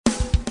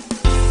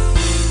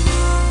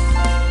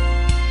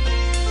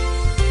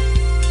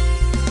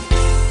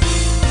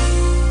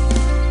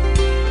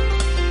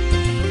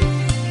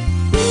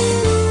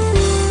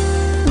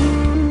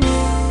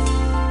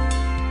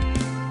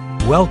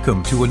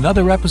Welcome to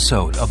another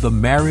episode of the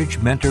Marriage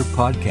Mentor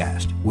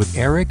Podcast with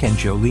Eric and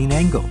Jolene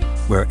Engel,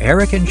 where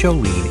Eric and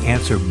Jolene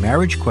answer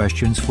marriage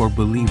questions for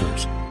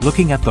believers,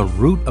 looking at the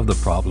root of the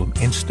problem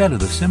instead of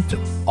the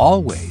symptom,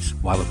 always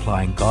while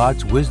applying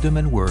God's wisdom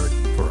and word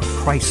for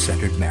a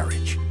Christ-centered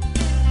marriage.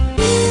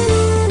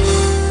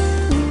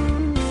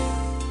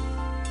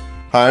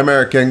 Hi, I'm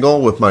Eric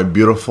Engel with my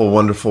beautiful,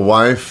 wonderful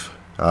wife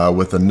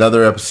with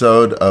another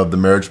episode of The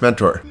Marriage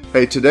Mentor.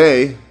 Hey,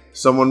 today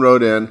someone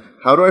wrote in,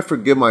 how do I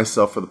forgive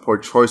myself for the poor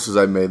choices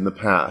I made in the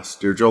past?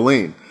 Dear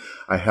Jolene,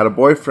 I had a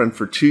boyfriend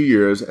for 2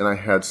 years and I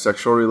had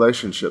sexual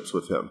relationships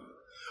with him.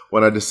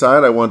 When I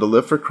decided I wanted to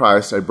live for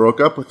Christ, I broke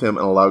up with him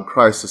and allowed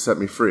Christ to set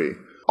me free.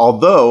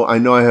 Although I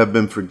know I have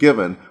been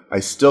forgiven,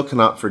 I still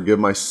cannot forgive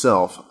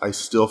myself. I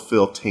still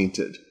feel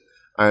tainted.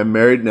 I am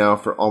married now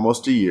for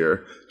almost a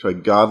year to a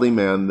godly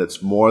man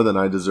that's more than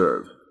I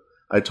deserve.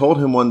 I told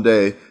him one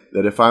day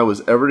that if I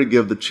was ever to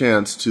give the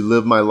chance to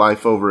live my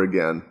life over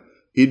again,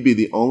 he'd be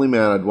the only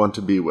man I'd want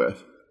to be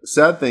with. The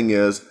sad thing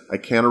is, I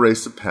can't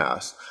erase the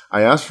past.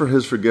 I asked for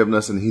his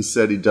forgiveness and he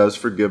said he does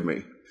forgive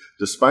me.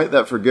 Despite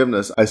that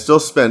forgiveness, I still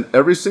spend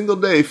every single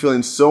day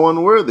feeling so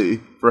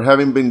unworthy for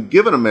having been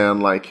given a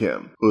man like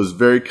him, who is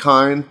very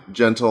kind,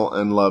 gentle,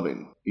 and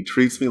loving. He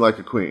treats me like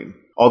a queen.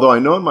 Although I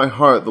know in my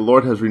heart the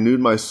Lord has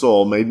renewed my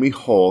soul, made me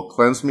whole,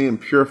 cleansed me,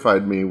 and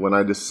purified me when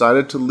I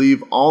decided to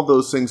leave all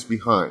those things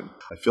behind,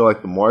 I feel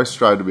like the more I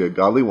strive to be a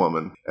godly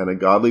woman and a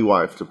godly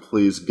wife to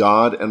please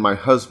God and my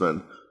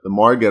husband, the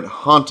more I get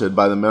haunted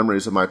by the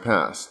memories of my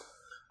past.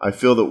 I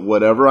feel that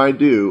whatever I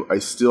do, I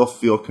still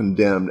feel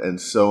condemned and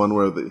so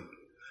unworthy.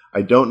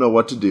 I don't know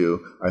what to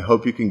do. I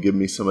hope you can give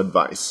me some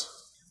advice.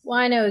 Well,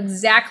 I know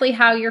exactly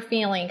how you're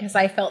feeling because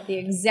I felt the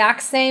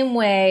exact same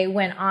way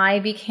when I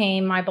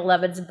became my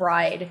beloved's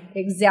bride.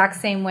 Exact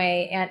same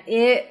way. And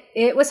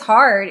it was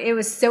hard. It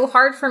was so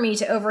hard for me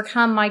to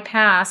overcome my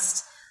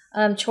past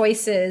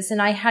choices.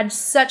 And I had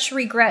such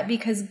regret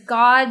because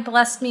God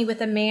blessed me with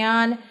a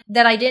man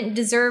that I didn't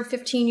deserve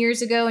 15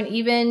 years ago. And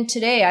even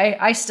today,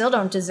 I still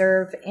don't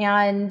deserve.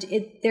 And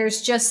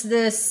there's just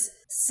this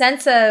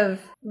sense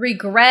of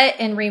regret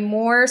and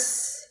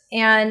remorse.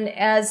 And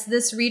as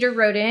this reader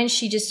wrote in,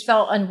 she just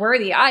felt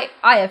unworthy. I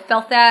have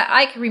felt that.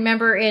 I can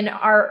remember in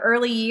our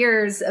early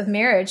years of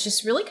marriage,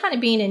 just really kind of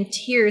being in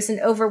tears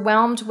and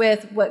overwhelmed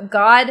with what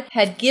God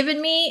had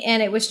given me.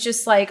 And it was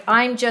just like,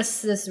 I'm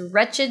just this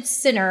wretched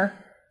sinner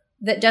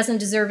that doesn't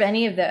deserve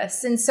any of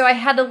this. And so I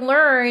had to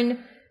learn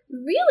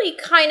really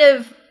kind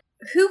of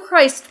who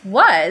Christ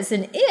was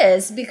and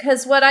is,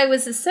 because what I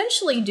was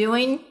essentially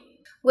doing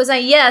was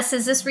yes,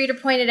 as this reader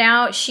pointed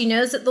out, she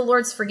knows that the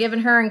Lord's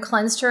forgiven her and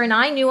cleansed her, and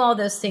I knew all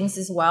those things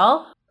as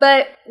well.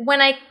 But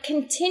when I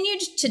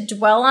continued to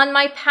dwell on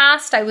my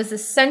past, I was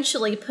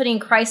essentially putting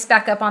Christ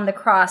back up on the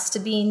cross, to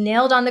being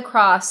nailed on the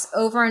cross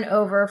over and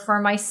over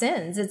for my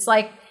sins. It's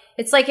like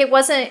it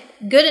wasn't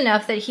good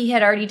enough that he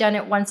had already done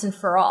it once and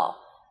for all.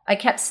 I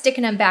kept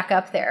sticking him back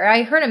up there.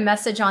 I heard a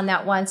message on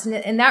that once,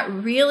 and that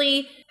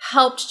really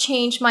helped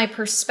change my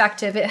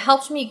perspective. It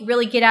helped me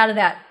really get out of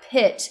that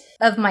pit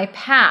of my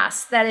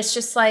past, that it's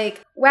just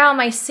like, wow,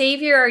 my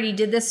Savior already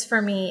did this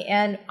for me,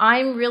 and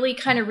I'm really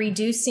kind of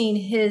reducing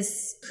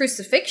his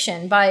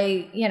crucifixion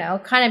by,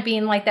 kind of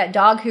being like that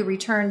dog who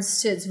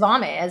returns to its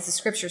vomit, as the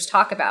scriptures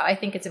talk about. I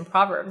think it's in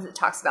Proverbs it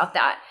talks about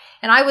that.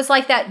 And I was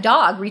like that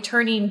dog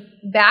returning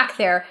back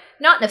there,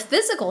 not in a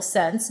physical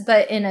sense,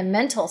 but in a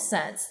mental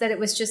sense, that it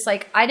was just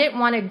like, I didn't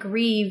want to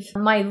grieve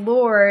my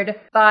Lord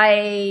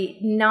by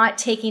not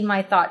taking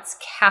my thoughts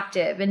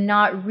captive and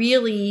not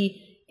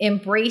really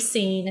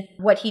embracing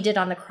what he did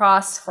on the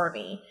cross for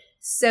me.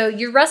 So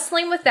you're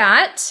wrestling with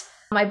that.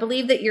 I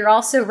believe that you're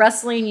also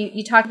wrestling,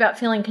 you talk about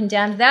feeling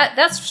condemned.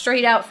 That's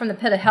straight out from the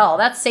pit of hell.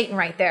 That's Satan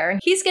right there. And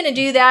he's going to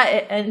do that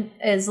and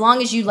as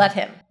long as you let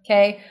him,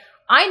 okay?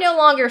 I no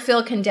longer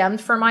feel condemned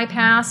for my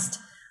past.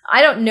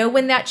 I don't know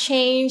when that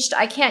changed.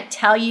 I can't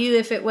tell you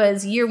if it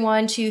was year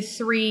 1, 2,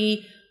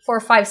 3, 4,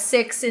 5,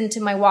 6 into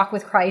my walk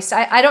with Christ.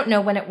 I don't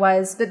know when it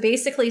was, but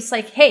basically it's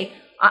like, hey,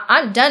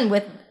 I'm done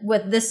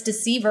with this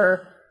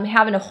deceiver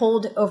having a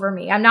hold over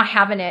me. I'm not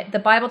having it. The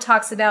Bible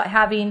talks about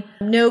having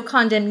no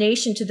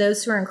condemnation to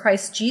those who are in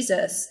Christ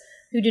Jesus,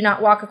 who do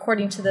not walk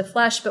according to the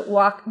flesh, but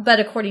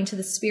according to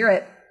the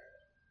Spirit.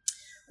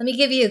 Let me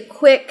give you a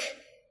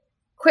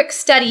quick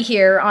study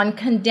here on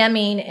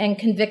condemning and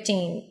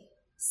convicting.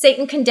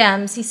 Satan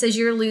condemns. He says,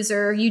 you're a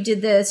loser. You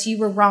did this. You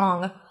were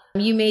wrong.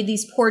 You made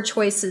these poor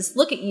choices.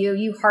 Look at you,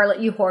 you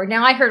harlot, you whore.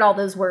 Now, I heard all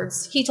those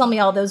words. He told me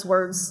all those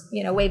words,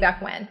 way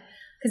back when,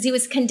 because he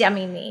was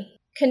condemning me.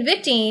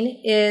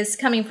 Convicting is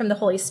coming from the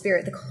Holy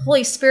Spirit. The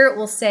Holy Spirit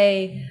will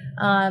say,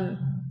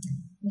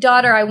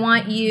 daughter, I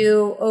want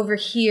you over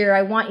here.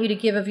 I want you to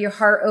give of your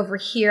heart over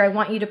here. I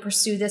want you to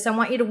pursue this. I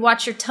want you to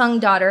watch your tongue,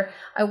 daughter.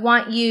 I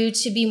want you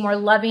to be more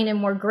loving and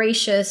more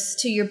gracious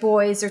to your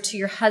boys or to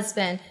your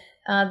husband.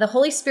 The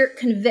Holy Spirit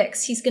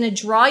convicts. He's going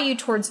to draw you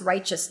towards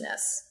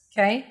righteousness,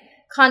 okay?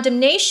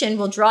 Condemnation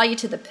will draw you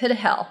to the pit of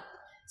hell.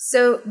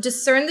 So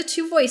discern the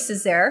two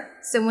voices there.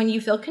 So when you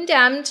feel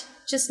condemned,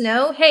 just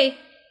know, hey,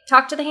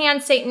 Talk to the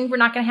hand, Satan. We're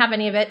not going to have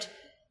any of it.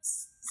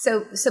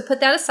 So put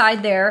that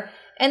aside there.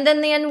 And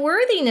then the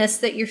unworthiness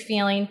that you're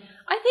feeling,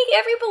 I think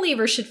every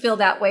believer should feel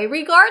that way,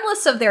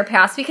 regardless of their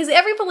past, because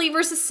every believer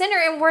is a sinner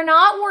and we're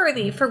not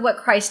worthy for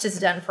what Christ has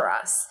done for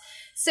us.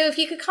 So if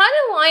you could kind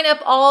of line up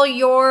all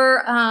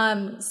your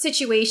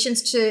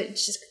situations to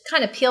just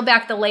kind of peel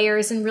back the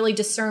layers and really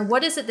discern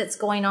what is it that's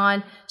going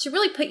on, to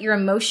really put your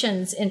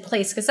emotions in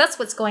place, because that's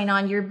what's going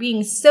on. You're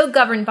being so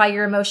governed by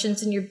your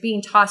emotions and you're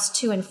being tossed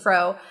to and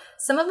fro.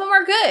 Some of them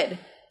are good.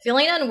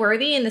 Feeling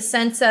unworthy in the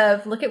sense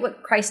of, look at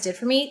what Christ did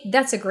for me,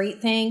 that's a great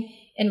thing.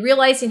 And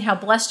realizing how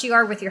blessed you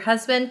are with your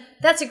husband,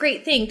 that's a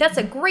great thing. That's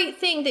a great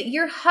thing that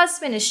your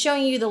husband is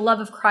showing you the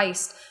love of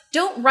Christ.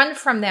 Don't run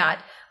from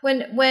that.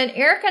 When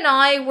Eric and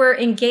I were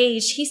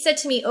engaged, he said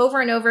to me over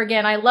and over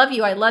again, I love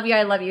you, I love you,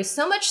 I love you.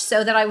 So much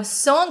so that I was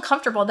so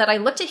uncomfortable that I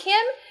looked at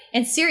him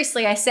and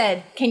seriously I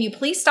said, can you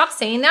please stop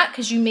saying that?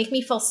 Because you make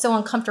me feel so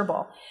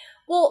uncomfortable.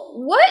 Well,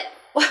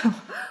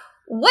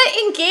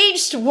 what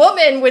engaged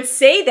woman would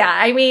say that?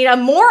 I mean, a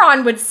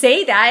moron would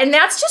say that. And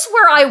that's just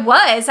where I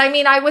was. I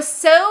mean, I was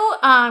so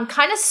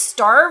kind of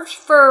starved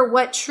for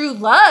what true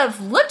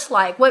love looked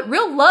like, what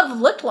real love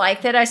looked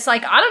like, that I was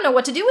like, I don't know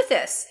what to do with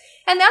this.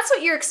 And that's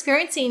what you're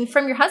experiencing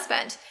from your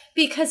husband,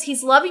 because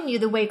he's loving you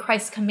the way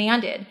Christ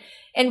commanded.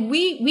 And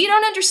we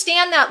don't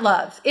understand that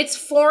love. It's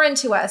foreign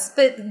to us.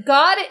 But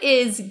God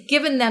is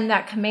giving them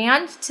that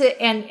command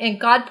and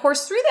God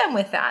pours through them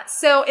with that.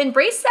 So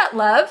embrace that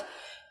love.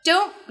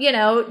 Don't,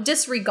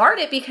 disregard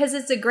it, because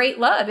it's a great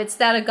love. It's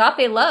that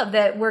agape love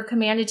that we're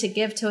commanded to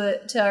give to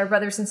our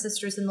brothers and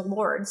sisters in the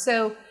Lord.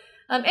 So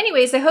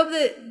anyways, I hope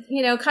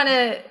that, kind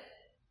of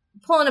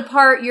pulling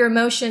apart your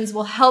emotions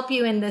will help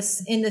you in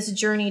this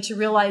journey to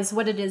realize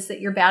what it is that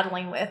you're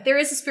battling with. There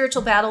is a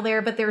spiritual battle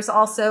there, but there's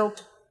also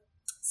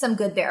some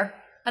good there.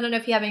 I don't know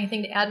if you have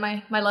anything to add,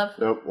 my love.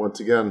 Nope.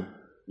 Once again,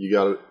 you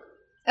got it.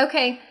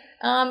 Okay.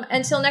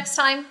 Until next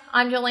time,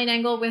 I'm Jolene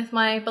Engel with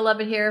my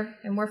beloved here,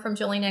 and we're from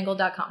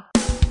JoleneEngel.com.